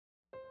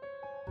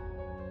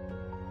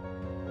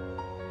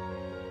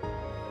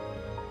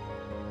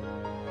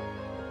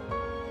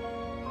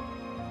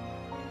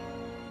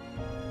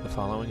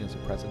following is a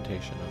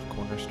presentation of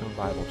Cornerstone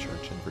Bible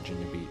Church in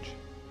Virginia Beach.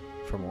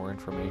 For more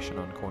information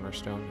on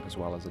Cornerstone, as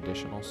well as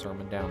additional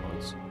sermon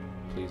downloads,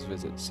 please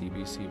visit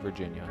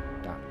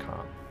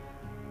cbcvirginia.com.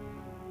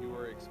 You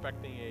were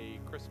expecting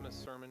a Christmas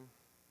sermon.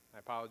 I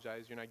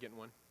apologize, you're not getting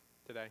one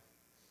today.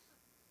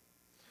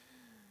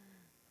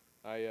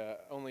 I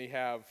only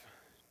have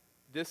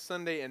this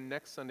Sunday and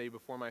next Sunday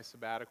before my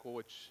sabbatical,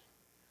 which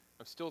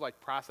I'm still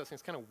processing.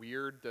 It's kind of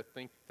weird to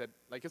think that,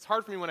 it's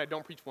hard for me when I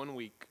don't preach one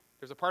week.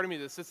 There's a part of me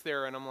that sits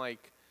there and I'm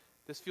like,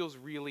 this feels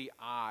really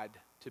odd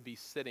to be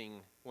sitting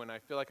when I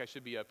feel like I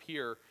should be up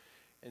here.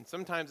 And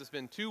sometimes it's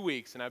been 2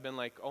 weeks and I've been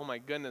like, oh my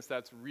goodness,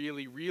 that's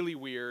really, really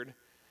weird.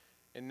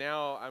 And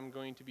now I'm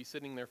going to be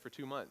sitting there for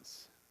 2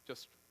 months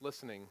just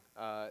listening.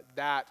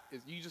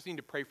 You just need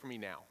to pray for me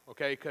now,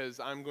 okay? Because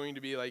I'm going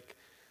to be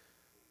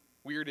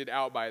weirded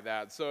out by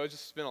that. So it's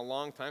just been a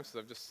long time since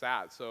I've just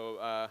sat.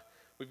 So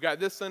we've got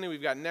this Sunday,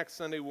 we've got next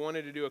Sunday. We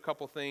wanted to do a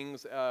couple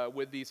things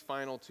with these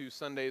final 2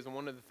 Sundays, and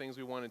one of the things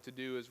we wanted to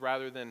do is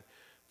rather than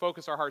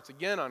focus our hearts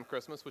again on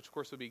Christmas, which of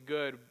course would be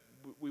good,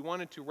 we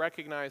wanted to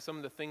recognize some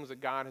of the things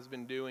that God has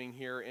been doing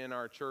here in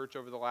our church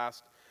over the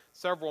last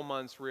several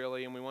months,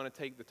 really, and we want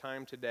to take the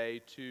time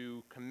today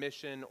to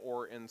commission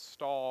or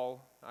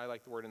install, I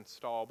like the word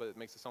install, but it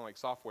makes it sound like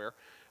software,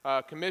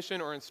 commission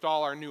or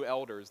install our new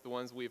elders, the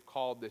ones we've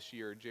called this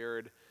year,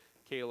 Jared,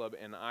 Caleb,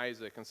 and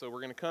Isaac. And so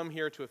we're going to come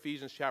here to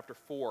Ephesians chapter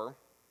 4.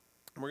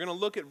 And we're going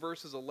to look at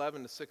verses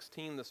 11 to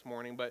 16 this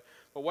morning, but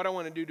what I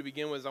want to do to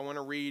begin with is I want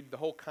to read the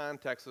whole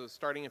context, so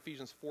starting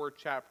Ephesians 4,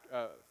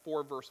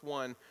 4 verse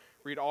 1,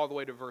 read all the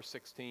way to verse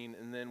 16,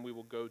 and then we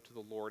will go to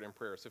the Lord in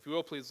prayer. So if you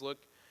will, please look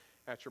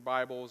at your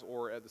Bibles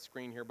or at the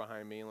screen here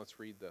behind me, and let's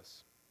read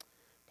this.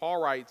 Paul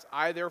writes,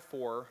 I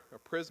therefore, a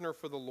prisoner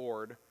for the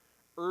Lord,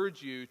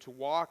 urge you to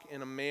walk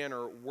in a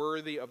manner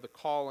worthy of the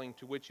calling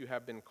to which you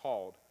have been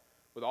called,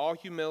 with all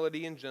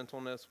humility and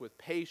gentleness, with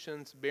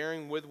patience,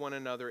 bearing with one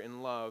another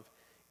in love,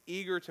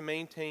 eager to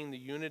maintain the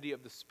unity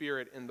of the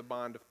Spirit in the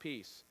bond of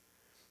peace.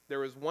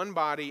 There is one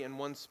body and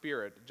one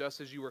Spirit, just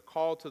as you were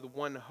called to the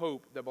one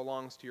hope that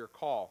belongs to your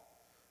call.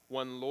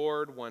 One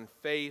Lord, one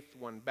faith,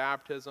 one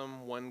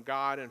baptism, one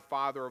God and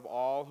Father of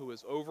all, who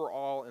is over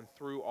all and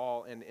through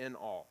all and in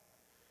all.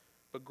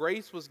 But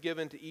grace was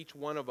given to each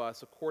one of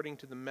us according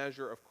to the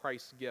measure of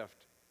Christ's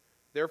gift.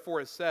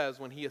 Therefore it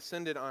says, when he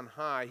ascended on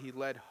high, he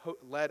led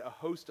a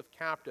host of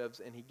captives,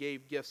 and he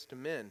gave gifts to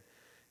men.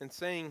 And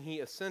saying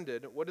he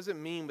ascended, what does it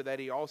mean but that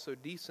he also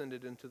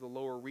descended into the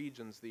lower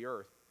regions, the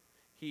earth?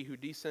 He who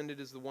descended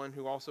is the one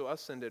who also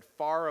ascended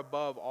far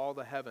above all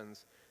the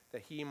heavens,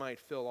 that he might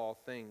fill all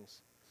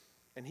things.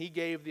 And he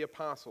gave the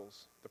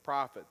apostles, the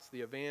prophets,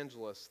 the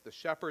evangelists, the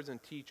shepherds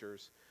and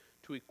teachers,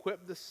 to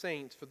equip the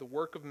saints for the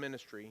work of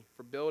ministry,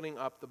 for building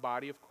up the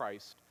body of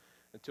Christ,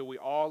 until we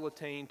all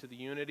attain to the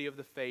unity of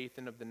the faith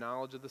and of the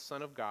knowledge of the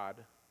Son of God,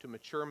 to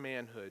mature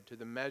manhood, to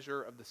the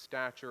measure of the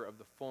stature of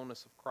the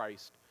fullness of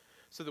Christ,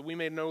 so that we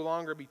may no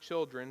longer be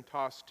children,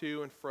 tossed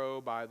to and fro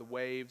by the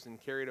waves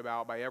and carried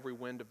about by every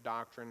wind of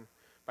doctrine,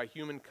 by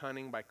human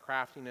cunning, by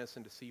craftiness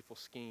and deceitful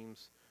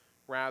schemes.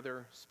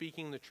 Rather,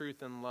 speaking the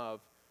truth in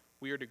love,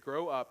 we are to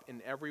grow up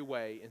in every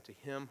way into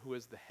him who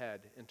is the head,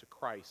 into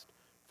Christ,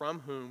 from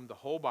whom the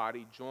whole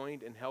body,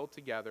 joined and held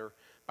together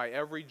by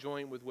every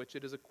joint with which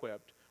it is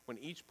equipped, when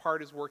each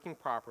part is working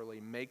properly,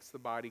 makes the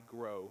body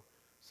grow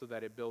so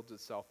that it builds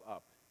itself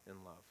up in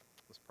love.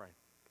 Let's pray.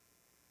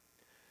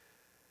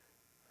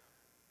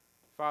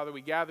 Father,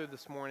 we gather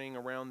this morning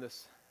around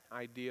this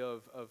idea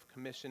of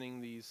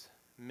commissioning these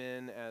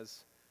men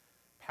as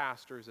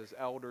pastors, as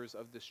elders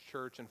of this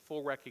church, in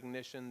full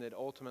recognition that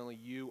ultimately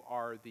you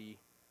are the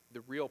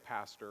real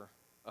pastor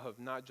of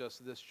not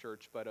just this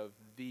church, but of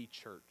the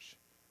church.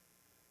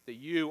 That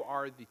you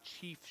are the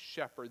chief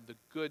shepherd, the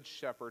good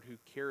shepherd who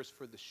cares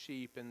for the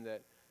sheep, and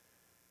that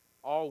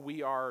all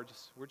we are,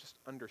 we're just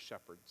under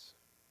shepherds.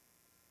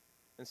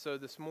 And so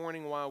this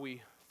morning, while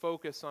we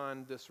focus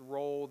on this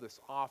role, this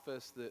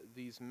office,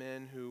 these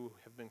men who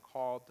have been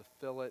called to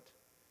fill it,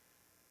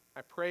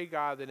 I pray,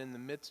 God, that in the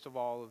midst of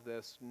all of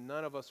this,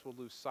 none of us will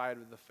lose sight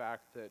of the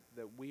fact that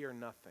we are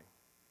nothing.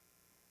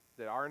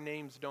 That our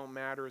names don't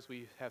matter, as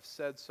we have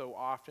said so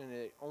often,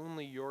 that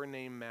only your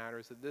name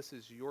matters, that this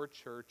is your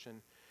church,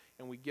 and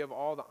we give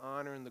all the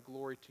honor and the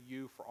glory to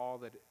you for all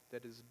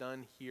that is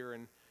done here.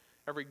 And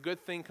every good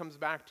thing comes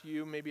back to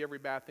you, maybe every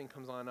bad thing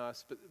comes on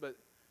us, but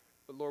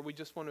Lord, we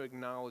just want to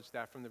acknowledge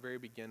that from the very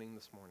beginning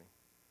this morning.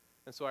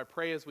 And so I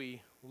pray as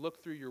we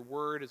look through your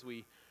word, as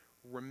we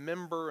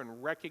remember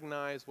and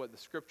recognize what the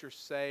scriptures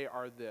say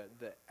are the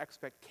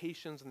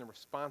expectations and the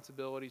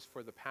responsibilities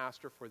for the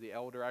pastor, for the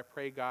elder, I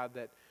pray, God,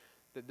 that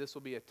this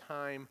will be a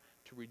time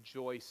to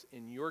rejoice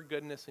in your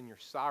goodness and your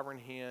sovereign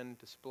hand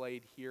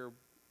displayed here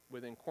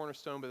within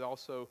Cornerstone, but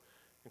also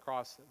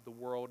across the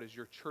world as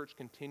your church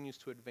continues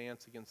to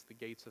advance against the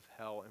gates of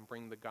hell and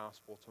bring the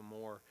gospel to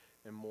more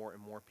and more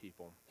and more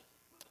people.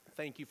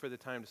 Thank you for the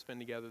time to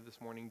spend together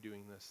this morning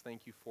doing this.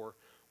 Thank you for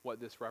what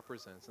this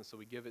represents. And so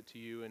we give it to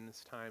you in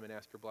this time and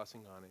ask your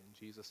blessing on it. In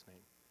Jesus'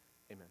 name,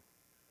 amen.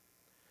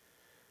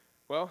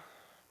 Well,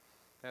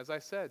 As I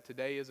said,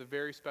 today is a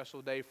very special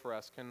day for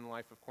us in the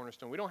life of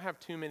Cornerstone. We don't have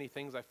too many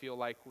things, I feel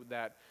like,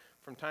 that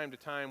from time to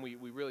time we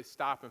really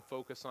stop and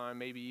focus on,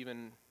 maybe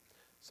even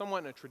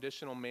somewhat in a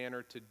traditional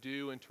manner to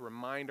do and to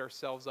remind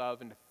ourselves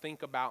of and to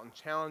think about and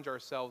challenge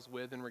ourselves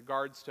with in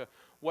regards to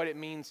what it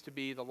means to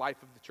be the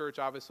life of the church.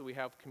 Obviously, we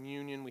have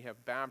communion, we have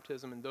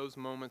baptism, and those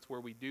moments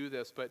where we do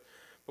this, but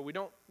we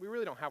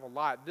really don't have a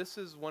lot. This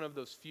is one of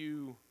those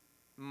few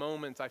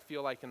moments, I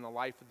feel like, in the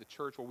life of the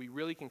church where we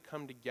really can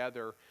come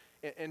together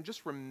and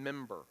just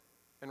remember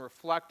and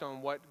reflect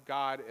on what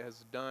God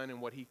has done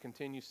and what he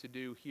continues to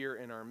do here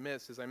in our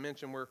midst. As I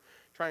mentioned, we're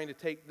trying to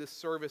take this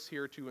service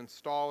here to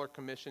install or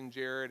commission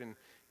Jared and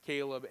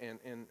Caleb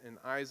and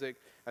Isaac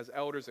as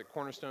elders at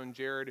Cornerstone.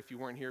 Jared, if you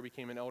weren't here,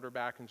 became an elder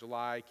back in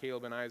July.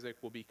 Caleb and Isaac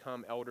will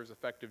become elders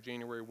effective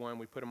January 1.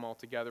 We put them all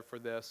together for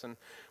this. And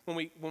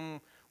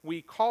when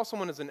we call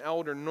someone as an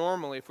elder,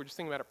 normally, if we're just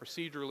thinking about it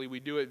procedurally, we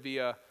do it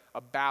via a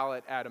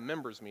ballot at a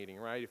members meeting,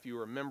 right? If you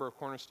were a member of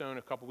Cornerstone,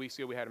 a couple weeks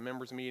ago we had a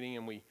members meeting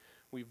and we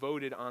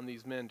voted on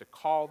these men to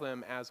call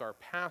them as our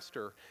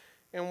pastor.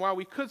 And while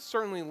we could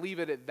certainly leave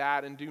it at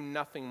that and do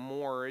nothing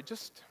more,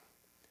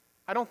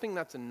 I don't think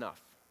that's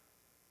enough.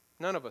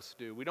 None of us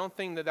do. We don't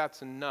think that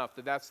that's enough,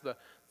 that that's the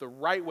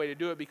right way to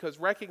do it, because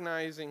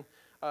recognizing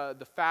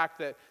the fact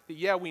that,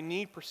 yeah, we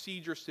need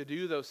procedures to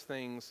do those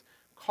things,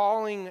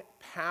 calling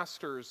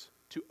pastors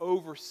to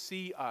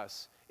oversee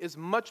us is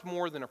much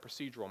more than a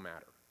procedural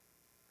matter.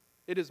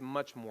 It is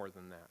much more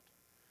than that.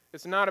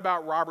 It's not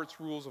about Robert's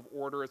Rules of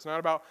Order. It's not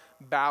about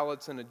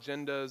ballots and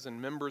agendas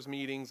and members'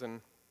 meetings. And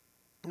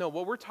no,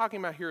 what we're talking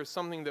about here is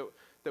something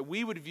that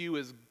we would view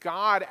as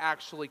God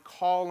actually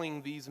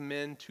calling these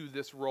men to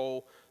this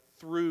role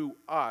through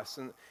us.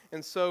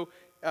 And so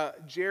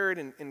Jared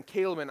and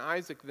Caleb and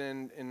Isaac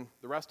then, and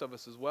the rest of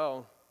us as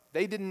well,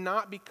 they did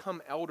not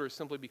become elders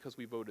simply because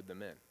we voted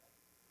them in.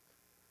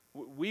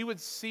 We would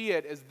see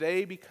it as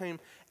they became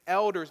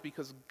elders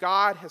because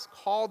God has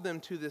called them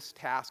to this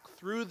task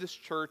through this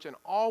church, and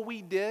all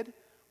we did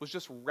was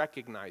just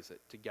recognize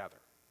it together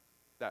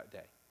that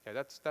day. Okay,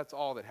 that's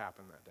all that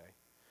happened that day.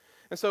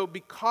 And so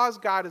because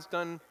God has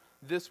done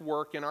this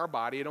work in our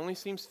body, it only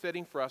seems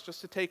fitting for us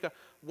just to take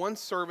one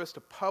service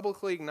to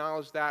publicly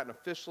acknowledge that and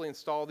officially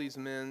install these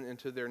men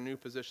into their new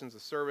positions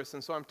of service.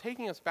 And so I'm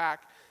taking us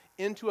back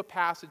into a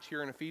passage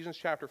here in Ephesians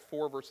chapter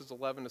 4, verses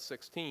 11 to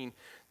 16,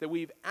 that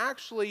we've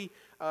actually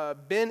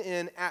been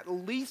in at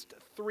least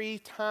 3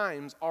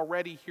 times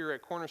already here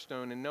at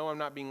Cornerstone. And no, I'm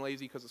not being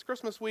lazy because it's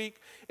Christmas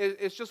week.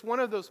 It's just one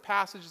of those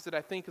passages that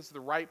I think is the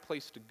right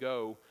place to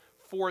go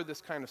for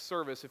this kind of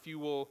service. If you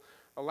will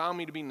allow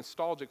me to be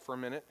nostalgic for a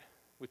minute,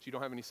 which you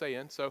don't have any say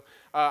in, so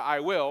I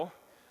will.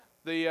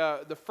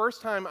 The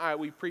first time I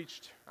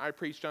preached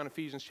on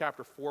Ephesians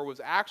chapter 4 was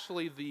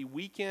actually the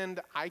weekend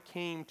I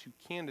came to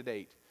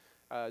candidate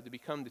to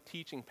become the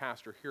teaching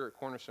pastor here at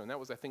Cornerstone. That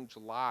was, I think,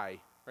 July,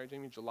 right,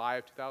 Jamie? July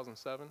of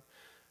 2007.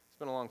 It's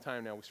been a long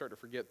time now. We start to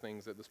forget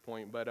things at this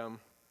point. But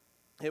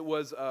it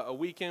was a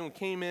weekend. We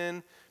came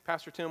in.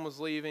 Pastor Tim was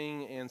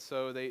leaving, and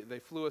so they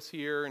flew us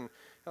here and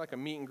had like a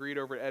meet and greet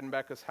over at Ed and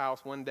Becca's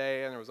house one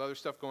day, and there was other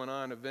stuff going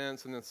on,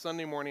 events. And then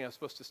Sunday morning, I was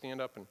supposed to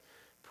stand up and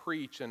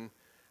preach, and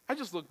I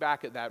just look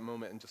back at that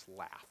moment and just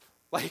laugh.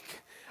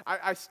 Like,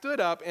 I stood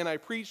up and I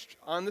preached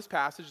on this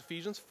passage,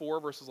 Ephesians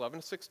 4, verses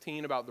 11 to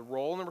 16, about the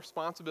role and the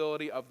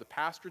responsibility of the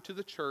pastor to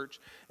the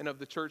church and of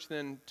the church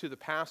then to the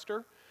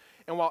pastor.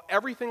 And while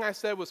everything I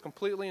said was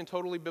completely and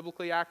totally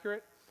biblically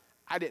accurate,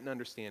 I didn't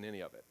understand any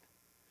of it.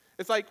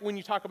 It's like when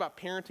you talk about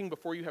parenting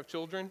before you have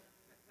children.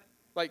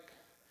 Like,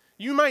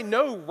 you might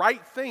know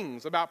right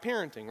things about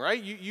parenting,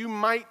 right? You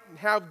might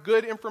have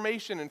good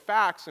information and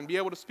facts and be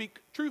able to speak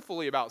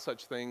truthfully about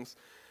such things.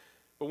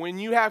 But when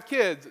you have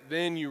kids,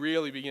 then you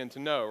really begin to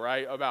know,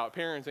 right, about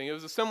parenting. It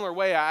was a similar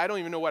way. I don't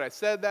even know what I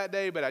said that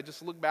day, but I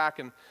just look back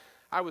and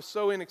I was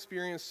so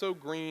inexperienced, so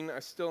green. I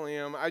still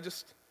am.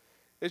 It's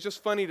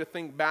just funny to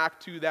think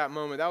back to that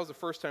moment. That was the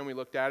first time we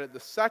looked at it. The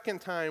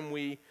second time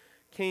we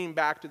came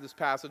back to this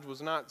passage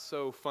was not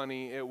so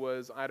funny. It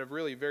was at a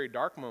really very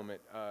dark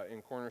moment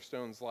in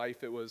Cornerstone's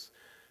life. It was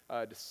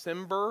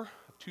December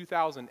of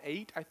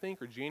 2008, I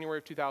think, or January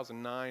of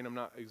 2009. I'm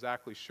not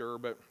exactly sure,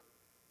 but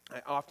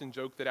I often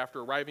joke that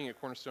after arriving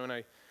at Cornerstone,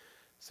 I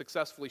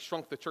successfully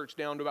shrunk the church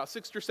down to about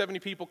 60 or 70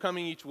 people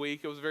coming each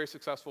week. It was a very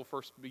successful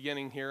first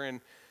beginning here, and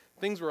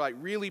things were like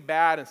really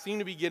bad and seemed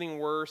to be getting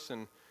worse.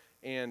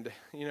 And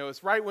you know,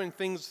 it's right when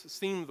things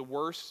seem the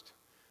worst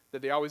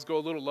that they always go a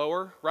little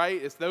lower, right?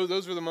 It's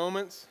those are the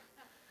moments.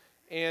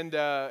 And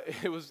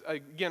it was,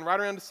 again, right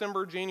around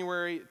December,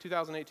 January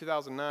 2008,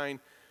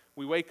 2009,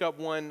 we wake up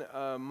one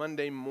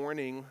Monday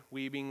morning,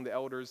 we being the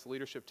elders, the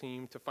leadership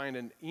team, to find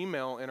an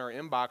email in our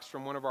inbox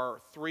from one of our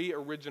 3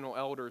 original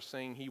elders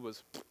saying he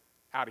was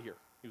out of here.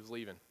 He was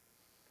leaving.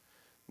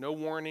 No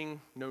warning,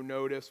 no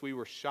notice. We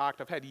were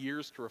shocked. I've had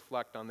years to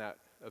reflect on that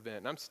event,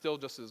 and I'm still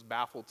just as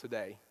baffled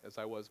today as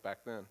I was back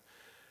then.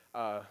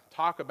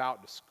 Talk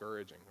about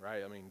discouraging,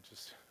 right? I mean,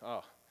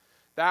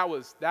 that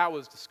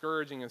was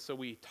discouraging. And so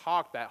we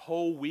talked that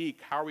whole week.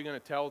 How are we going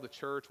to tell the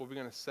church? What are we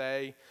going to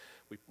say?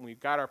 We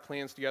got our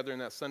plans together in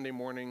that Sunday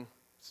morning,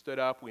 stood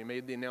up, we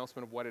made the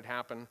announcement of what had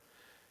happened,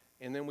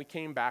 and then we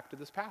came back to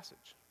this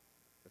passage,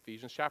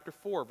 Ephesians chapter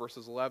 4,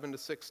 verses 11 to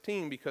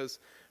 16, because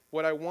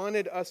what I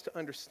wanted us to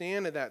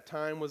understand at that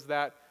time was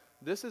that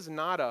this is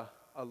not a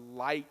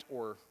light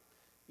or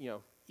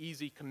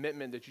easy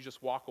commitment that you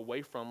just walk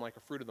away from like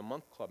a Fruit of the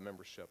Month Club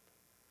membership.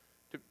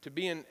 To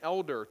be an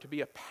elder, to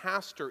be a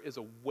pastor is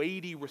a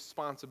weighty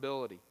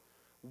responsibility,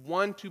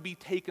 one to be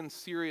taken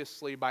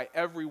seriously by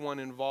everyone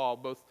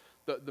involved, both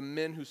the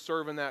men who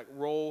serve in that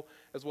role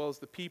as well as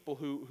the people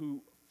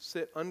who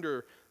sit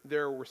under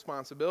their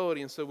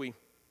responsibility. And so we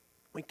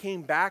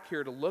came back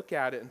here to look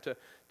at it and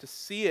to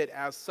see it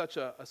as such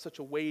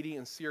a weighty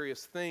and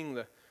serious thing.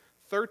 The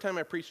third time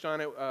I preached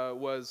on it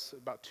was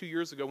about 2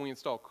 years ago when we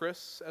installed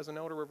Chris as an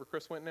elder, wherever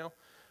Chris went now.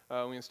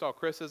 We installed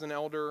Chris as an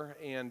elder,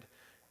 and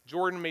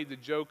Jordan made the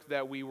joke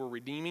that we were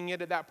redeeming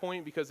it at that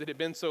point because it had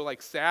been so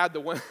sad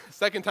the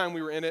second time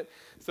we were in it.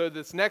 So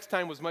this next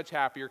time was much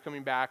happier,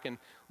 coming back and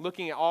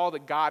looking at all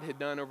that God had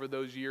done over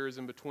those years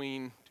in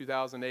between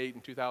 2008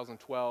 and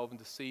 2012, and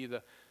to see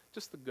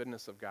just the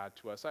goodness of God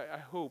to us. I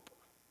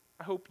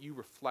hope you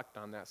reflect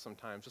on that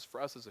sometimes, just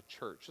for us as a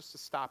church, just to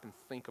stop and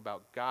think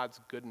about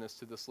God's goodness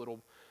to this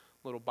little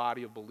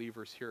body of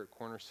believers here at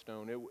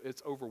Cornerstone.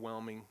 It's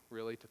overwhelming,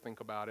 really, to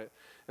think about it.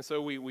 And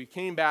so we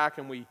came back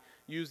and we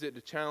used it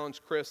to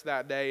challenge Chris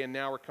that day, and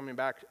now we're coming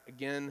back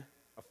again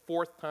a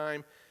fourth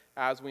time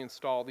as we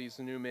install these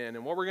new men.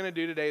 And what we're going to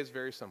do today is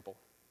very simple,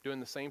 doing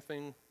the same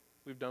thing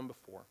we've done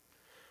before.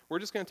 We're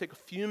just going to take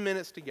a few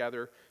minutes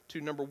together to,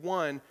 number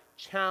one,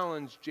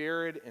 challenge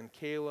Jared and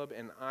Caleb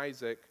and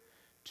Isaac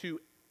to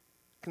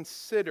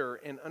consider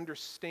and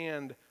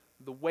understand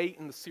the weight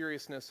and the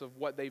seriousness of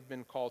what they've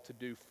been called to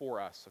do for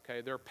us,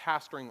 okay? They're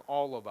pastoring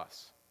all of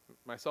us,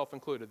 myself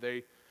included.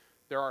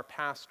 They're our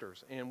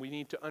pastors, and we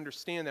need to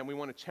understand that. We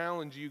want to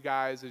challenge you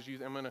guys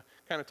I'm going to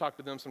kind of talk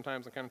to them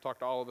sometimes and kind of talk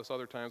to all of us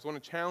other times. I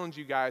want to challenge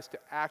you guys to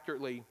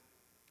accurately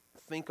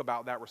think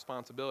about that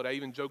responsibility. I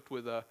even joked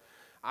with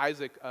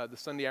Isaac the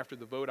Sunday after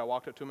the vote. I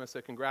walked up to him and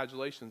said,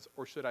 "Congratulations,"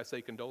 or should I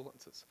say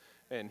condolences?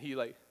 And he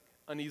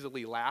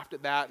uneasily laughed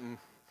at that and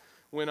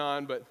went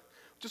on, but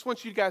just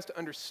want you guys to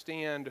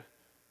understand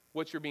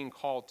what you're being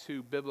called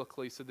to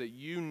biblically so that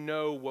you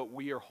know what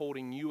we are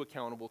holding you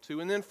accountable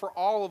to. And then for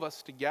all of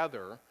us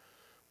together,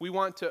 we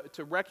want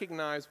to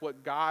recognize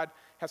what God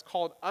has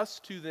called us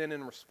to then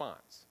in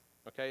response.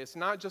 Okay? It's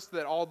not just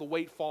that all the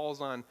weight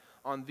falls on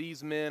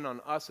these men, on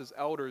us as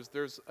elders.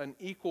 There's an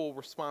equal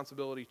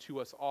responsibility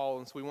to us all,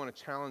 and so we want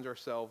to challenge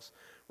ourselves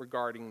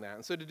regarding that.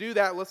 And so to do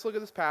that, let's look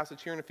at this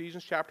passage here in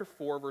Ephesians chapter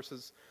 4,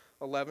 verses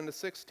 11 to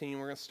 16.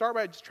 We're going to start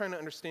by just trying to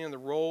understand the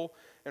role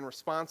and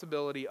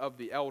responsibility of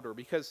the elder,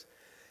 because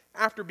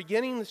after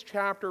beginning this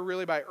chapter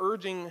really by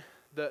urging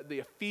the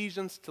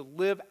Ephesians to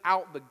live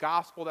out the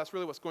gospel, that's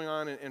really what's going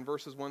on in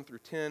verses 1 through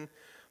 10,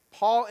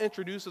 Paul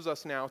introduces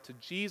us now to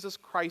Jesus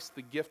Christ,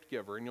 the gift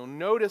giver. And you'll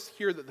notice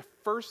here that the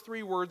first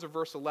three words of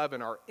verse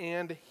 11 are,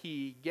 "and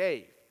he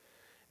gave."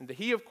 And the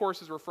he, of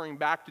course, is referring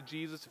back to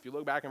Jesus. If you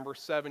look back in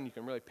verse 7, you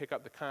can really pick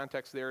up the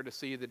context there to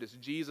see that it's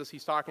Jesus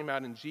he's talking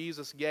about, and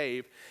Jesus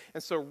gave.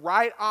 And so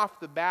right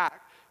off the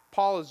bat,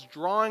 Paul is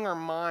drawing our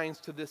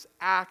minds to this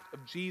act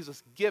of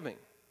Jesus giving,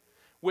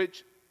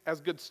 which,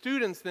 as good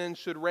students then,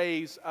 should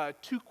raise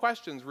two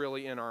questions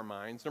really in our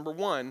minds. Number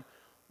one,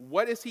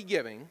 what is he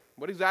giving?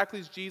 What exactly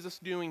is Jesus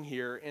doing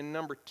here? And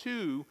number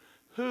two,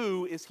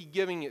 who is he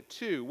giving it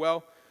to?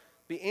 Well,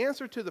 the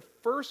answer to the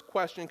first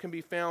question can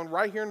be found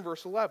right here in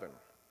verse 11.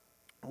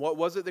 What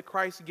was it that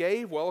Christ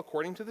gave? Well,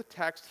 according to the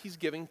text, he's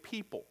giving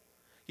people.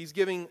 He's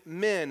giving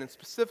men, and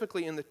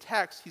specifically in the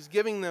text, he's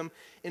giving them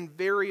in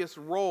various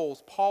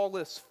roles. Paul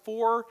lists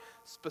 4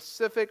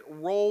 specific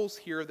roles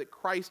here that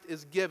Christ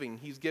is giving.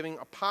 He's giving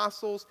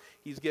apostles,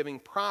 he's giving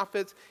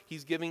prophets,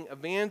 he's giving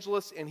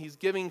evangelists, and he's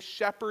giving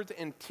shepherds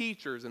and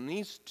teachers. And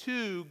these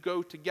two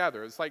go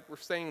together. It's like we're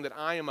saying that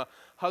I am a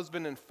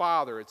husband and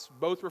father. It's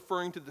both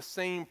referring to the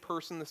same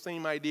person, the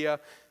same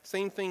idea.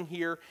 Same thing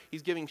here.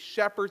 He's giving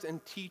shepherds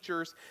and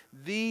teachers.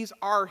 These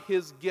are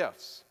his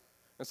gifts.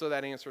 And so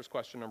that answers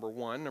question number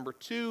 1. Number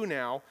 2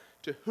 now,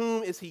 to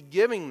whom is he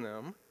giving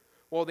them?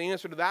 Well, the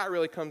answer to that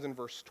really comes in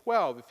verse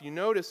 12. If you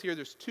notice here,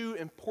 there's 2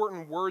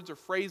 important words or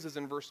phrases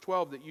in verse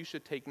 12 that you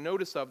should take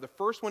notice of. The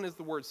first one is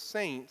the word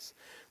saints.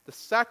 The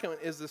second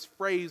is this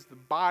phrase, the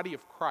body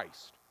of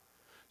Christ.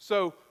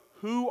 So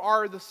who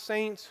are the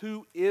saints?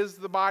 Who is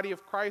the body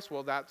of Christ?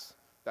 Well, that's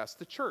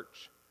the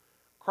church.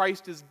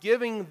 Christ is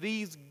giving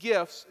these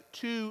gifts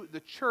to the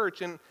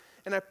church.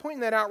 And I point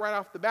that out right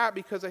off the bat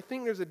because I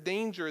think there's a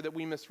danger that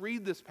we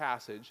misread this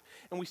passage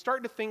and we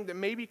start to think that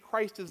maybe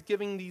Christ is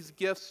giving these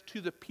gifts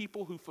to the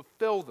people who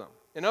fulfill them.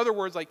 In other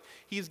words, like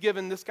he's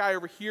given this guy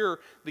over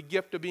here the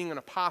gift of being an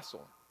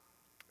apostle.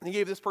 And he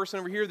gave this person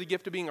over here the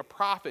gift of being a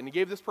prophet. And he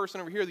gave this person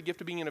over here the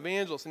gift of being an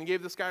evangelist. And he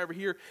gave this guy over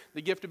here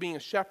the gift of being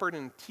a shepherd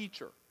and a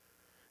teacher.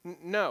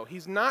 No,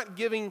 he's not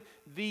giving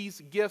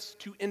these gifts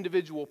to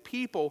individual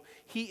people.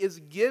 He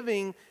is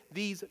giving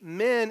these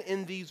men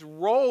in these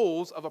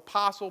roles of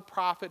apostle,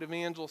 prophet,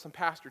 evangelist, and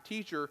pastor,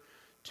 teacher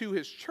to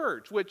his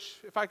church, which,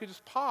 if I could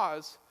just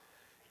pause,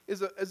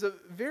 is a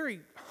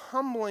very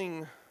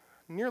humbling,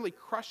 nearly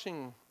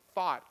crushing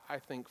thought, I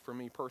think, for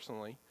me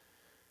personally.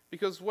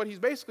 Because what he's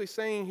basically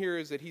saying here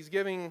is that he's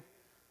giving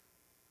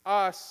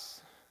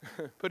us,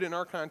 put in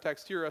our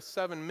context here, us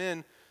 7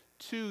 men,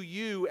 to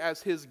you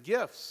as his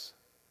gifts.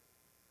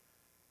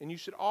 And you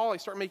should all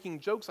start making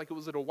jokes like it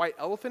was at a white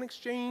elephant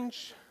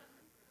exchange.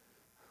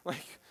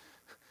 Like,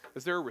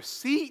 is there a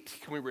receipt?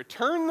 Can we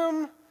return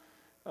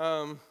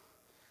them?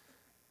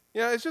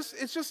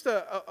 It's just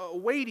a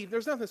weighty,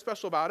 there's nothing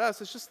special about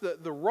us. It's just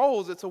the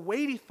roles. It's a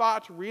weighty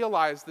thought to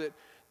realize that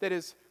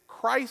as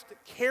Christ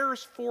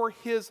cares for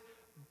his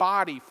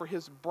body, for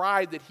his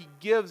bride, that he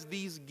gives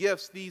these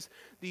gifts, these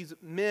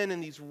men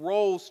and these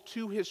roles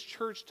to his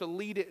church to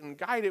lead it and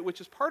guide it,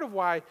 which is part of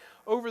why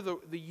over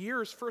the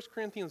years 1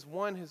 Corinthians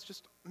 1 has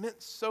just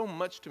meant so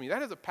much to me.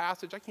 That is a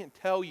passage I can't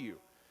tell you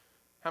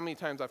how many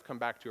times I've come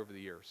back to over the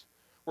years,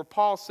 where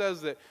Paul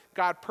says that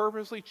God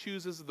purposely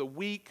chooses the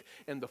weak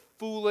and the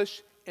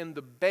foolish and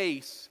the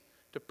base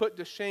to put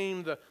to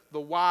shame the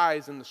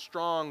wise and the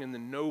strong and the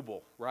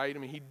noble, right? I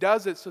mean, he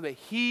does it so that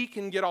he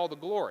can get all the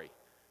glory.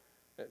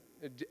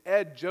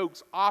 Ed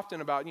jokes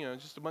often about,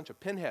 just a bunch of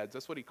pinheads.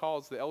 That's what he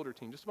calls the elder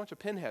team, just a bunch of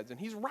pinheads. And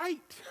he's right.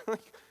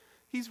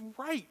 He's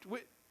right.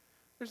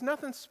 There's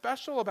nothing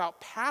special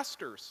about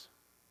pastors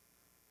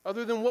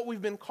other than what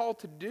we've been called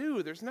to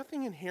do. There's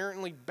nothing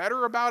inherently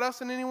better about us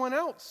than anyone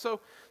else.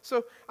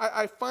 So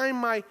I find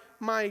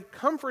my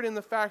comfort in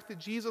the fact that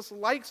Jesus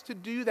likes to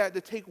do that, to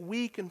take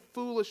weak and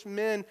foolish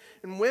men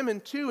and women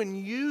too and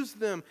use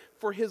them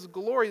for his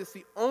glory. It's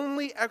the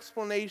only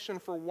explanation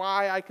for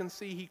why I can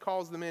see he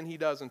calls the men he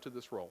does into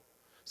this role,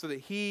 so that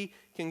he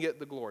can get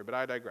the glory. But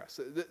I digress.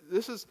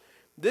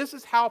 This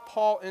is how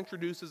Paul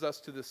introduces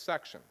us to this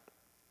section,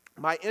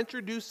 by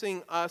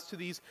introducing us to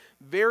these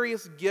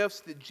various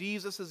gifts that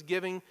Jesus is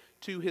giving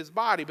to his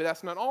body. But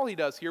that's not all he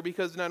does here,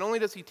 because not only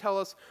does he tell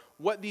us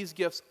what these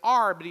gifts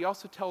are, but he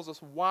also tells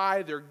us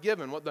why they're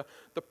given, what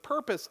the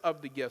purpose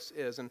of the gifts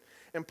is. And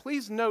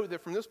please note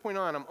that from this point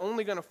on, I'm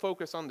only going to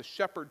focus on the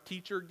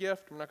shepherd-teacher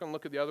gift. I'm not going to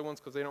look at the other ones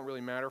because they don't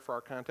really matter for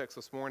our context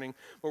this morning.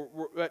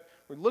 But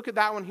we look at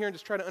that one here and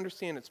just try to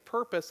understand its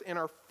purpose. And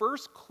our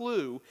first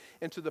clue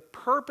into the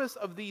purpose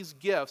of these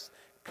gifts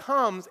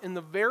comes in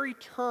the very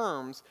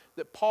terms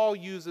that Paul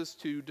uses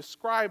to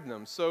describe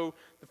them. So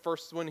the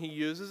first one he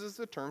uses is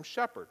the term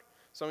shepherd.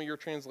 Some of your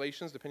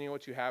translations, depending on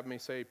what you have, may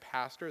say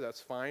pastor.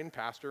 That's fine.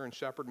 Pastor and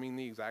shepherd mean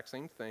the exact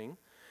same thing.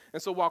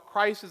 And so while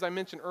Christ, as I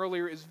mentioned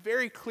earlier, is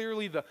very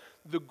clearly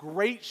the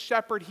great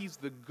shepherd, he's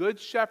the good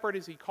shepherd,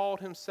 as he called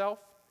himself,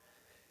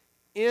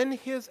 in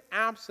his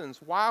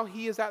absence, while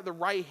he is at the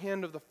right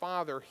hand of the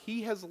Father,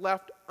 he has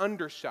left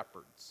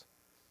under-shepherds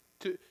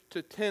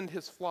to tend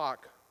his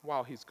flock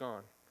while he's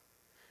gone.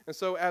 And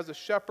so as a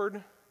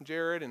shepherd,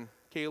 Jared and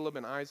Caleb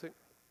and Isaac,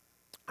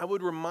 I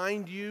would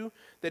remind you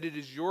that it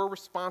is your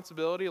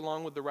responsibility,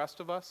 along with the rest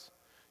of us,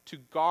 to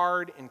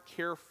guard and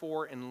care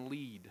for and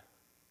lead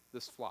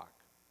this flock.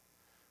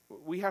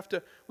 We have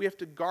to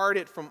guard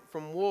it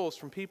from wolves,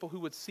 from people who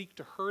would seek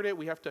to hurt it.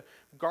 We have to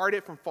guard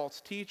it from false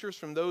teachers,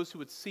 from those who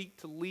would seek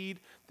to lead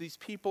these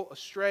people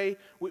astray.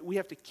 We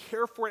have to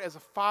care for it as a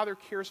father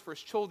cares for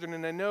his children.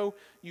 And I know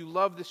you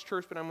love this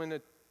church, but I'm going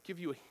to give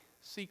you a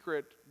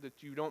secret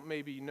that you don't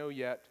maybe know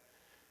yet.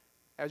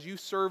 As you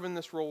serve in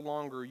this role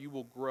longer, you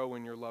will grow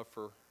in your love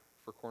for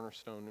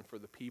Cornerstone and for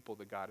the people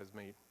that God has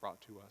brought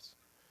to us.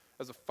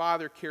 As a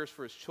father cares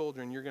for his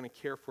children, you're going to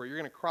care for it. You're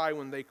going to cry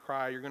when they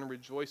cry. You're going to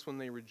rejoice when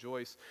they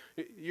rejoice.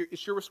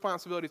 It's your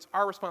responsibility. It's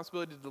our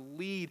responsibility to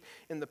lead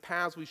in the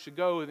paths we should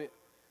go.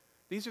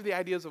 These are the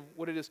ideas of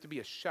what it is to be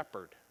a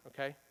shepherd,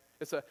 okay?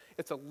 It's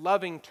a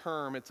loving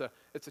term. It's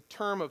a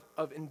term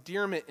of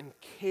endearment and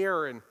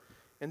care, and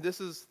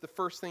this is the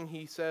first thing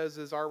he says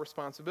is our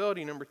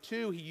responsibility. Number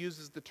 2, he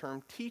uses the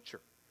term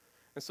teacher.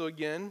 And so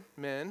again,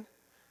 men,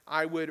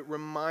 I would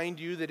remind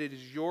you that it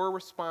is your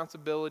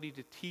responsibility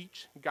to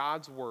teach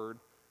God's word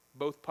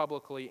both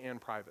publicly and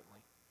privately.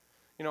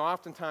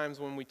 Oftentimes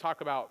when we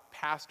talk about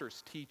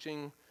pastors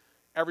teaching,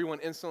 everyone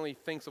instantly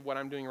thinks of what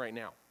I'm doing right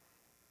now.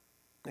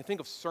 They think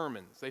of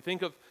sermons. They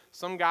think of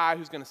some guy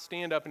who's going to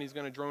stand up and he's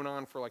going to drone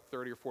on for like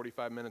 30 or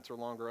 45 minutes or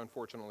longer,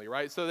 unfortunately,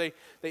 right? So they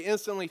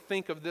instantly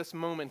think of this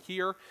moment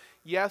here.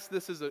 Yes,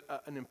 this is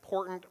an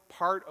important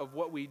part of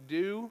what we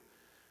do,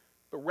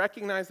 but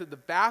recognize that the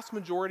vast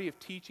majority of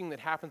teaching that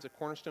happens at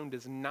Cornerstone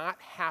does not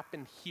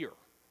happen here.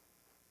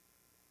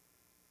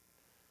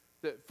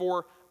 That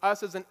for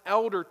us as an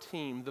elder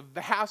team, the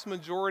vast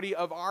majority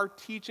of our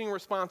teaching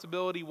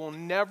responsibility will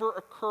never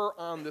occur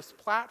on this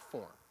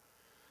platform.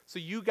 So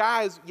you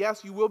guys,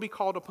 yes, you will be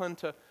called upon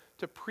to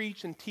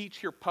preach and teach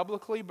here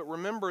publicly, but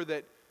remember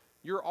that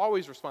you're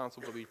always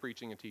responsible to be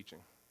preaching and teaching.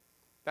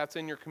 That's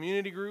in your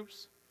community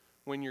groups,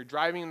 when you're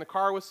driving in the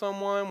car with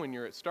someone, when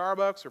you're at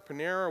Starbucks or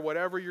Panera or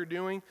whatever you're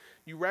doing.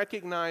 You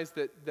recognize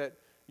that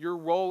your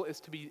role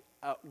is to be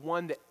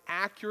one that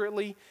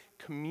accurately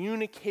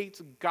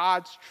communicates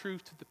God's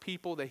truth to the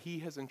people that he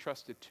has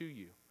entrusted to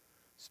you.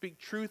 Speak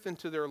truth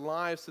into their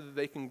lives so that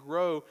they can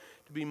grow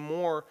to be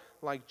more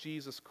like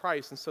Jesus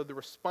Christ. And so the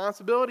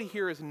responsibility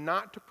here is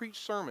not to preach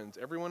sermons.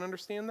 Everyone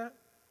understand that?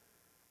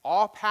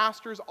 All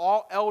pastors,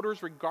 all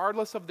elders,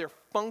 regardless of their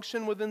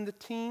function within the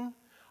team,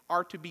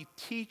 are to be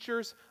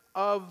teachers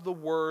of the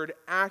word,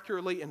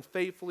 accurately and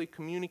faithfully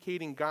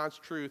communicating God's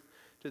truth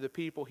to the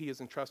people he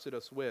has entrusted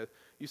us with.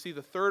 You see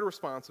the third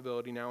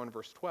responsibility now in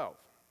verse 12.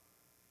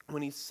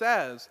 When he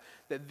says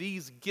that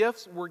these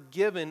gifts were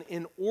given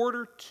in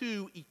order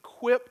to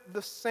equip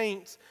the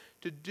saints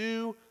to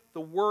do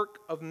the work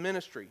of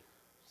ministry.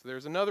 So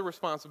there's another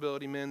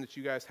responsibility, men, that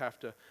you guys have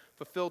to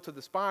fulfill to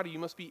this body. You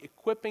must be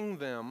equipping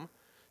them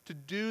to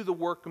do the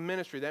work of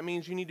ministry. That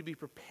means you need to be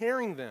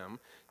preparing them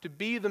to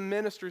be the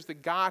ministers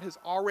that God has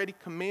already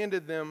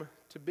commanded them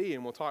to be.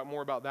 And we'll talk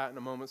more about that in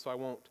a moment, so I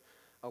won't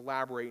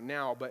elaborate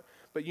now.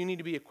 But you need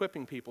to be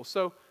equipping people.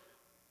 So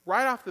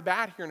right off the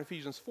bat here in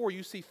Ephesians 4,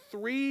 you see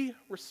three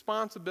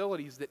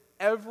responsibilities that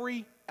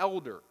every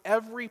elder,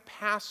 every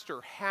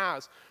pastor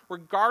has,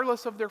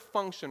 regardless of their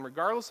function,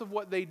 regardless of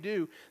what they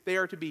do. They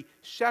are to be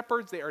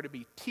shepherds, they are to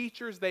be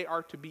teachers, they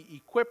are to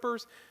be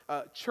equippers.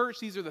 Church,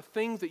 these are the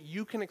things that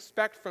you can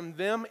expect from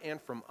them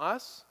and from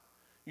us.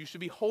 You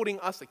should be holding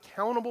us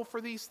accountable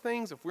for these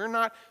things. If we're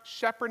not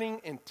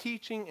shepherding and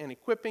teaching and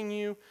equipping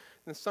you,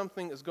 then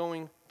something is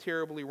going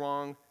terribly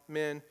wrong.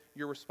 Men,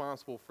 you're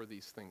responsible for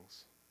these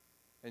things.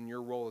 And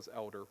your role as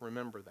elder,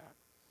 remember that.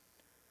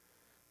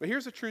 But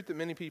here's a truth that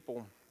many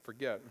people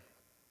forget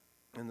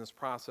in this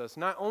process.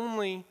 Not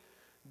only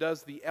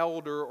does the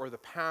elder or the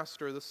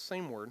pastor, the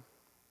same word,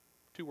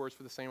 two words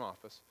for the same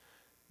office,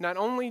 not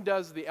only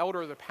does the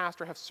elder or the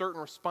pastor have certain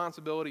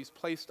responsibilities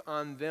placed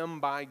on them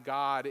by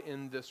God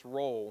in this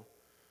role,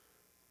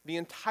 the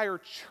entire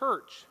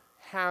church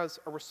has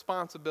a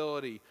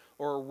responsibility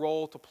or a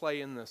role to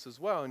play in this as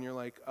well. And you're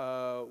like,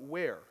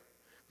 where?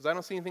 Because I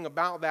don't see anything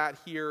about that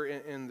here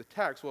in the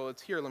text. Well,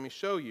 it's here. Let me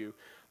show you.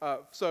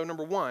 So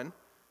number one,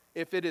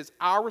 if it is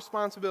our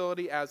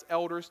responsibility as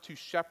elders to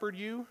shepherd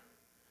you,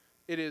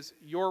 it is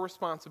your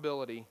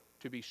responsibility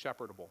to be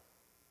shepherdable.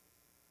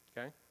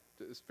 Okay?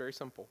 It's very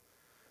simple.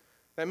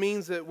 That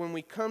means that when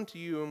we come to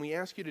you and we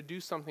ask you to do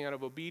something out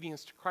of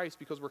obedience to Christ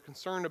because we're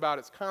concerned about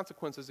its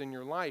consequences in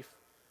your life,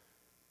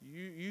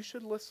 you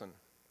should listen.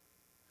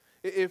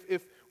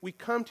 If we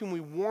come to and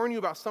we warn you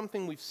about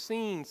something we've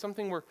seen,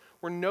 something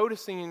we're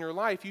noticing in your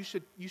life, you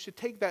should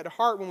take that to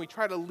heart. When we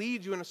try to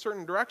lead you in a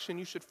certain direction,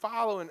 you should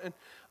follow and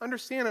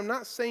understand. I'm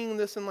not saying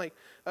this in like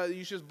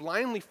you should just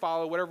blindly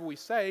follow whatever we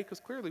say, because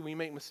clearly we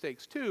make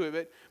mistakes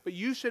too. But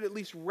you should at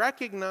least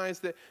recognize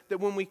that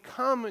when we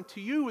come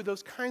to you with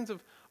those kinds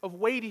of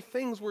weighty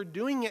things, we're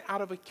doing it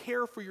out of a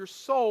care for your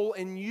soul,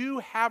 and you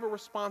have a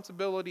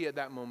responsibility at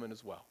that moment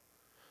as well.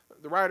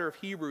 The writer of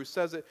Hebrews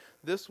says it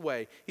this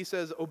way. He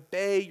says,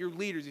 obey your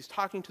leaders. He's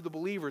talking to the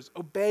believers.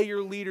 Obey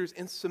your leaders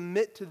and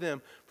submit to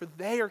them, for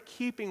they are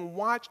keeping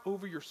watch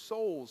over your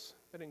souls.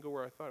 That didn't go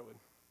where I thought it would.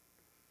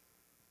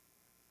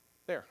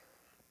 There.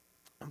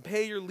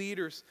 Obey your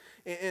leaders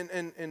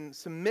and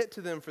submit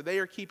to them, for they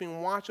are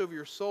keeping watch over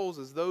your souls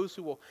as those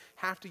who will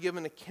have to give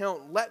an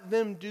account. Let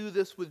them do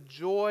this with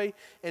joy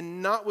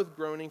and not with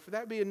groaning, for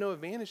that be of no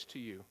advantage to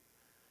you.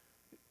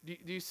 Do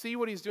you see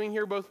what he's doing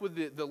here, both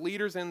with the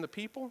leaders and the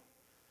people?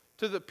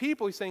 To the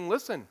people, he's saying,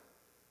 listen,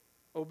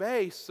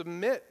 obey,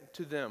 submit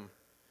to them,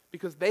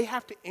 because they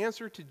have to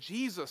answer to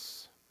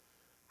Jesus.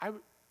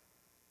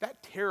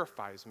 That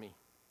terrifies me.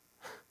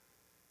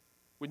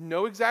 With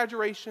no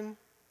exaggeration,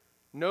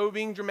 no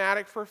being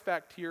dramatic for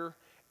effect here,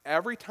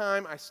 every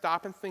time I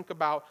stop and think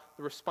about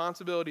the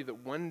responsibility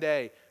that one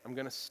day I'm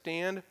going to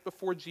stand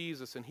before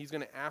Jesus and he's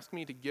going to ask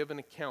me to give an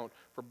account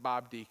for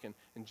Bob Deacon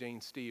and Jane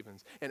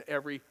Stevens and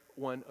every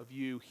one of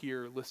you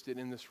here listed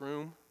in this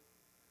room,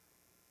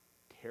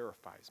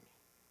 terrifies me.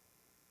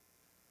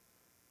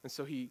 And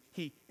so he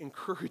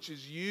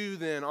encourages you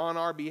then on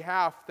our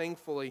behalf,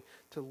 thankfully,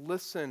 to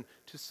listen,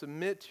 to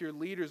submit to your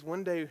leaders.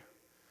 One day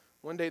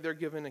they're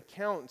given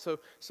account.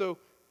 So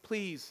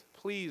please,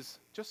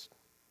 just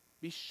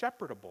be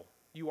shepherdable.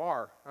 You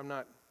are. I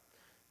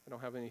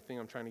don't have anything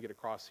I'm trying to get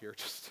across here.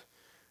 Just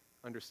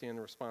understand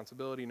the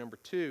responsibility. Number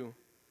two,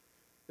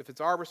 if it's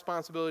our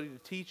responsibility to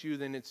teach you,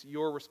 then it's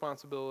your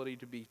responsibility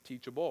to be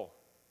teachable.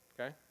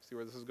 Okay? See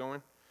where this is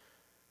going?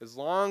 As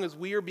long as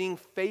we are being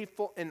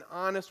faithful and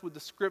honest with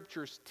the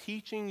Scriptures,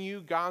 teaching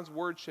you God's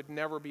Word should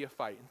never be a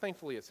fight. And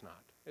thankfully it's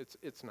not.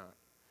 It's not.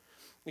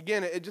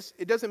 Again,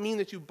 it doesn't mean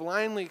that you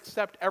blindly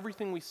accept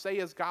everything we say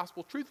as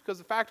gospel truth, because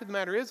the fact of the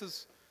matter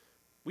is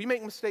we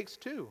make mistakes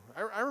too.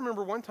 I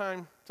remember one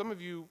time,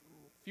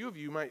 few of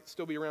you might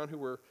still be around who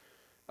were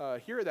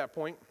here at that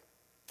point.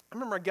 I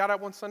remember I got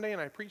up one Sunday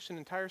and I preached an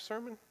entire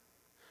sermon,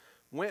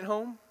 went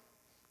home.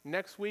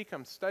 Next week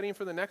I'm studying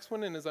for the next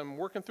one, and as I'm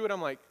working through it,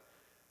 I'm like,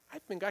 I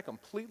think I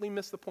completely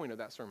missed the point of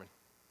that sermon.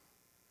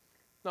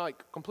 Not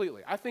like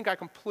completely. I think I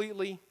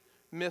completely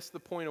missed the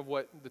point of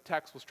what the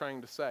text was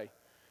trying to say.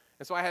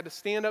 And so I had to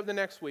stand up the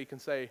next week and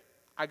say,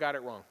 I got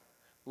it wrong.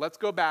 Let's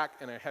go back,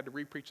 and I had to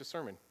re-preach a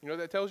sermon. You know what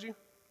that tells you?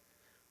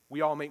 We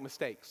all make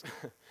mistakes.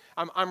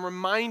 I'm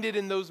reminded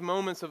in those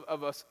moments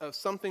of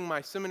something my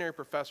seminary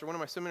professor, one of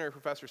my seminary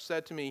professors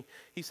said to me.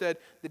 He said,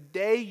 the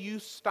day you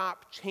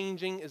stop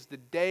changing is the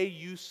day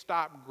you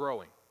stop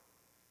growing.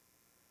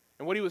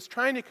 And what he was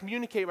trying to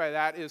communicate by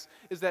that is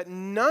that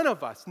none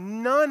of us,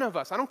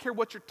 I don't care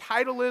what your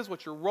title is,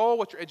 what your role,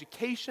 what your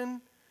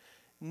education,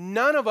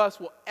 none of us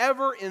will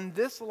ever in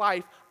this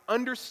life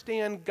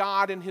understand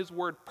God and His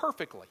Word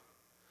perfectly.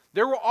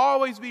 There will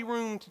always be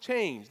room to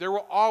change. There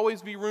will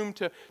always be room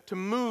to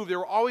move. There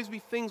will always be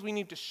things we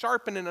need to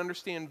sharpen and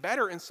understand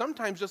better, and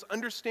sometimes just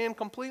understand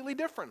completely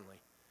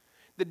differently.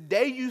 The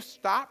day you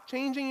stop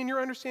changing in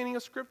your understanding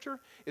of Scripture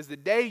is the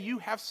day you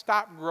have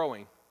stopped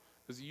growing.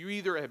 Because you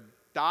either have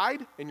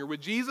died and you're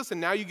with Jesus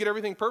and now you get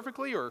everything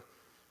perfectly, or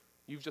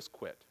you've just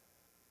quit.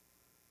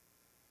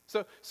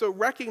 So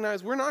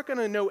recognize we're not going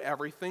to know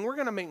everything. We're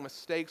going to make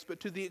mistakes, but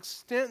to the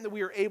extent that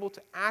we are able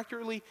to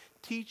accurately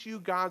teach you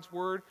God's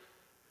Word,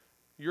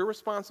 your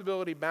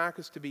responsibility back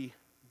is to be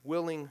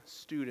willing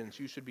students.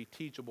 You should be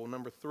teachable.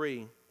 Number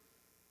 3,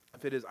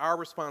 if it is our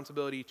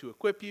responsibility to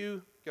equip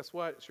you, guess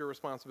what? It's your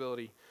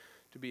responsibility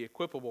to be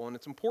equipable. And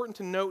it's important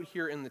to note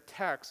here in the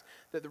text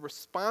that the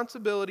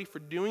responsibility for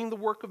doing the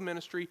work of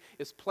ministry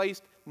is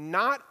placed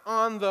not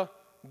on the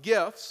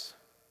gifts,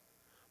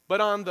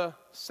 but on the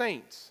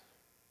saints.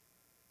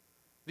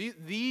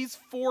 These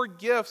 4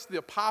 gifts, the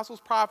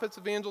apostles, prophets,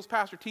 evangelists,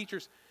 pastors,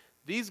 teachers,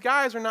 these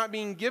guys are not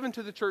being given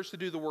to the church to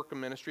do the work of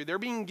ministry. They're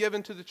being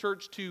given to the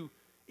church to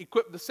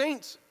equip the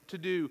saints to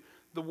do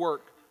the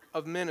work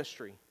of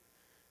ministry.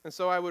 And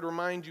so I would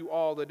remind you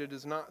all that it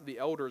is not the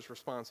elders'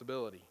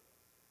 responsibility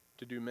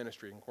to do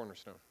ministry in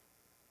Cornerstone.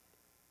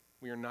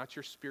 We are not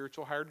your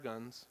spiritual hired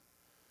guns.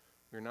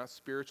 We are not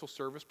spiritual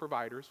service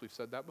providers. We've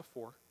said that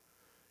before.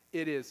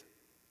 It is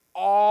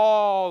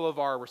all of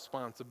our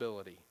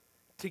responsibility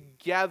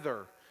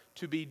together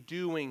to be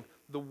doing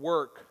the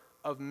work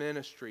of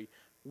ministry.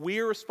 We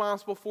are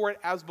responsible for it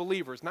as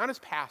believers, not as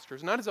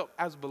pastors, not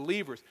as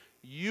believers.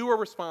 You are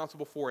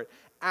responsible for it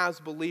as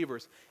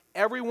believers.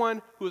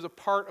 Everyone who is a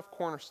part of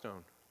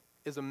Cornerstone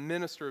is a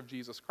minister of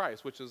Jesus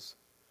Christ, which is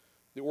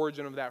the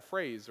origin of that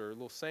phrase or a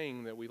little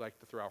saying that we like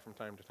to throw out from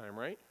time to time,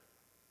 right?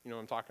 You know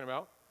what I'm talking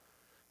about?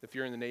 If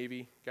you're in the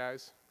Navy,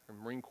 guys, or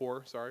Marine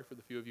Corps, sorry for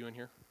the few of you in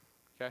here,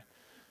 okay?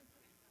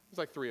 There's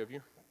like 3 of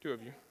you, 2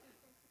 of you.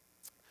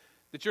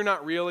 That you're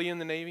not really in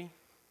the Navy,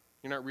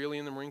 you're not really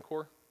in the Marine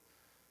Corps.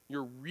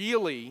 You're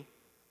really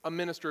a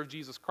minister of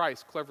Jesus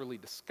Christ, cleverly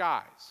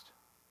disguised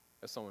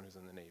as someone who's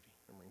in the Navy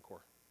or Marine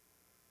Corps.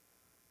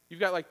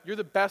 You're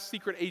the best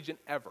secret agent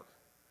ever.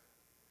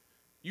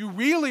 You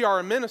really are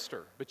a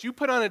minister, but you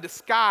put on a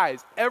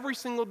disguise every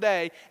single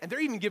day, and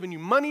they're even giving you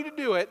money to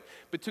do it,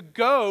 but to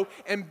go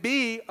and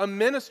be a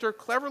minister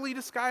cleverly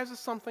disguised as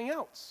something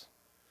else.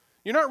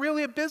 You're not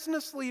really a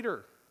business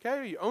leader,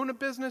 okay? You own a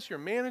business, you're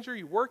a manager,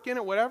 you work in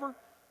it, whatever.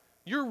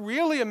 You're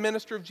really a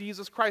minister of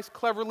Jesus Christ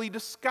cleverly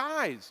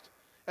disguised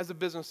as a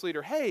business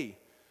leader. Hey,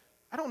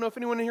 I don't know if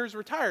anyone in here is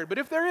retired, but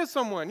if there is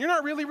someone, you're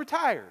not really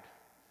retired.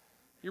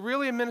 You're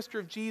really a minister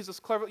of Jesus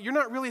cleverly. You're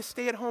not really a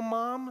stay-at-home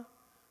mom.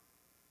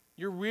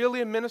 You're really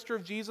a minister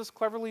of Jesus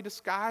cleverly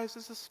disguised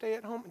as a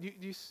stay-at-home.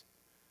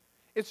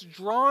 It's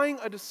drawing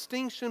a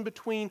distinction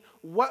between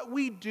what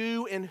we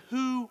do and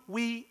who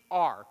we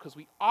are, because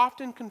we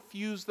often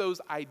confuse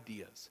those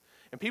ideas.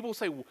 And people will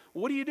say, well,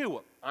 what do you do?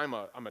 Well, I'm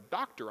a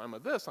doctor, I'm a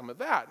this, I'm a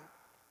that.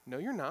 No,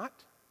 you're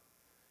not.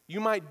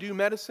 You might do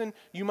medicine,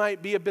 you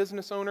might be a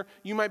business owner,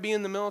 you might be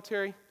in the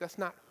military. That's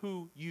not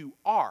who you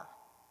are.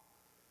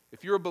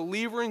 If you're a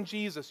believer in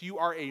Jesus, you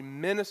are a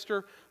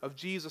minister of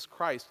Jesus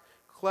Christ,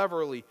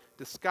 cleverly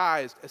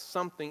disguised as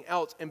something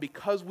else. And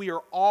because we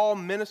are all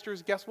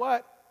ministers, guess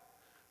what?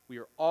 We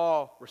are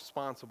all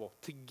responsible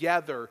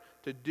together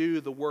to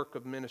do the work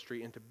of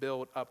ministry and to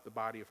build up the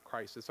body of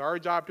Christ. It's our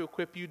job to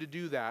equip you to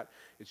do that.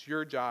 It's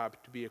your job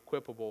to be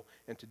equipable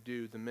and to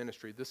do the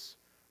ministry. This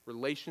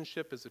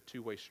relationship is a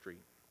two-way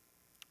street.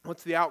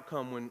 What's the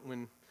outcome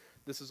when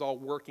this is all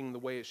working the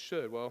way it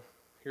should? Well,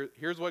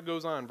 here's what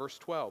goes on, verse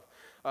 12.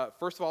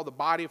 First of all, the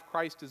body of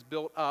Christ is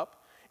built up.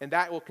 And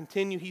that will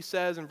continue, he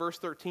says in verse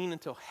 13,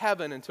 until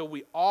heaven, until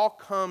we all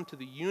come to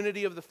the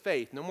unity of the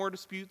faith. No more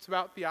disputes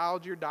about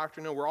theology or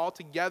doctrine. No, we're all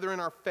together in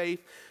our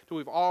faith, until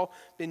we've all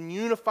been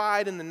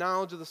unified in the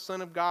knowledge of the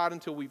Son of God,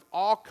 until we've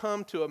all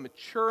come to a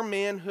mature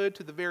manhood,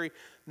 to the very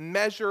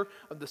measure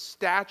of the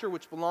stature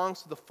which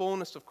belongs to the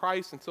fullness of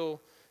Christ,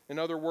 until, in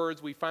other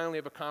words, we finally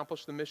have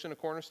accomplished the mission of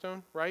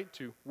Cornerstone, right?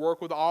 To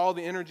work with all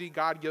the energy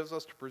God gives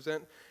us to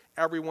present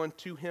everyone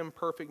to Him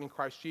perfect in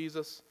Christ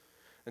Jesus.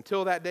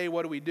 Until that day,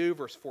 what do?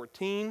 Verse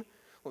 14,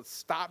 let's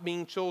stop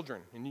being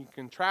children. And you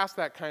contrast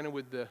that kind of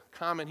with the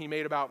comment he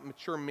made about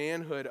mature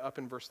manhood up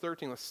in verse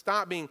 13. Let's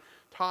stop being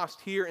tossed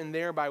here and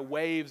there by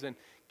waves and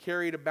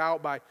carried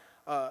about by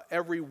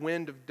every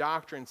wind of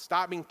doctrine.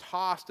 Stop being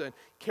tossed and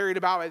carried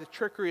about by the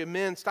trickery of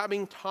men. Stop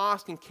being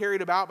tossed and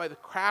carried about by the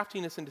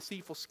craftiness and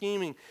deceitful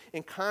scheming.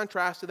 In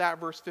contrast to that,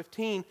 verse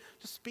 15,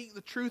 just speak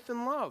the truth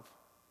in love.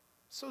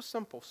 So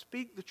simple.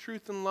 Speak the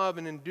truth in love,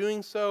 and in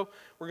doing so,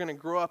 we're going to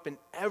grow up in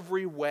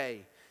every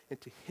way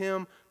into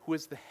him who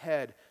is the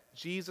head,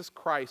 Jesus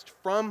Christ,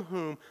 from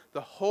whom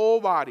the whole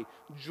body,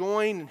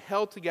 joined and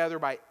held together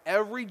by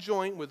every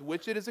joint with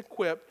which it is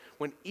equipped,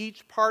 when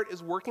each part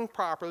is working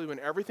properly, when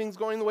everything's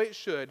going the way it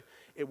should,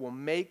 it will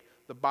make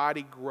the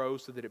body grow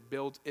so that it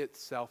builds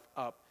itself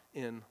up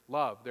in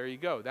love. There you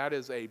go. That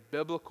is a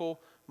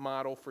biblical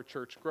model for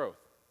church growth.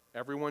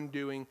 Everyone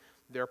doing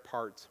their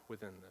parts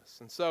within this.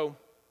 And so,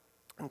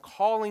 I'm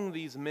calling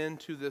these men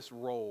to this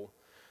role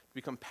to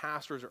become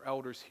pastors or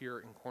elders here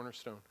in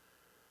Cornerstone.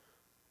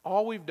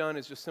 All we've done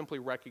is just simply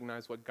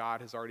recognize what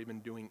God has already been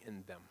doing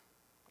in them.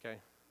 Okay?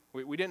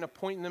 We didn't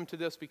appoint them to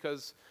this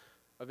because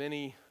of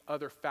any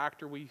other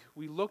factor. We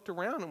looked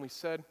around and we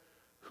said,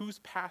 who's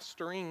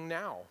pastoring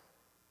now?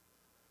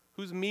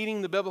 Who's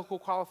meeting the biblical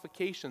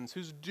qualifications?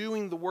 Who's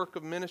doing the work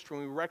of ministry?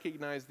 And we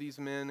recognize these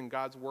men and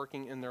God's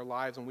working in their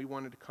lives, and we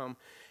wanted to come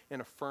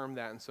and affirm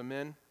that. And so,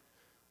 men,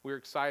 we're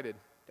excited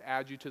to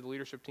add you to the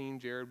leadership team.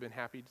 Jared, been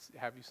happy to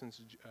have you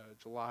since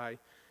July.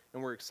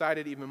 And we're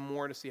excited even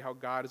more to see how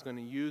God is going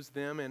to use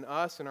them and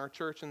us and our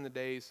church in the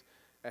days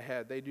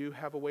ahead. They do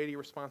have a weighty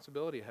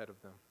responsibility ahead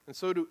of them. And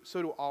so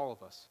do all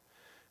of us.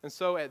 And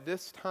so at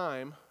this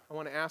time, I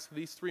want to ask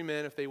these three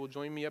men if they will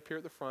join me up here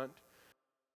at the front.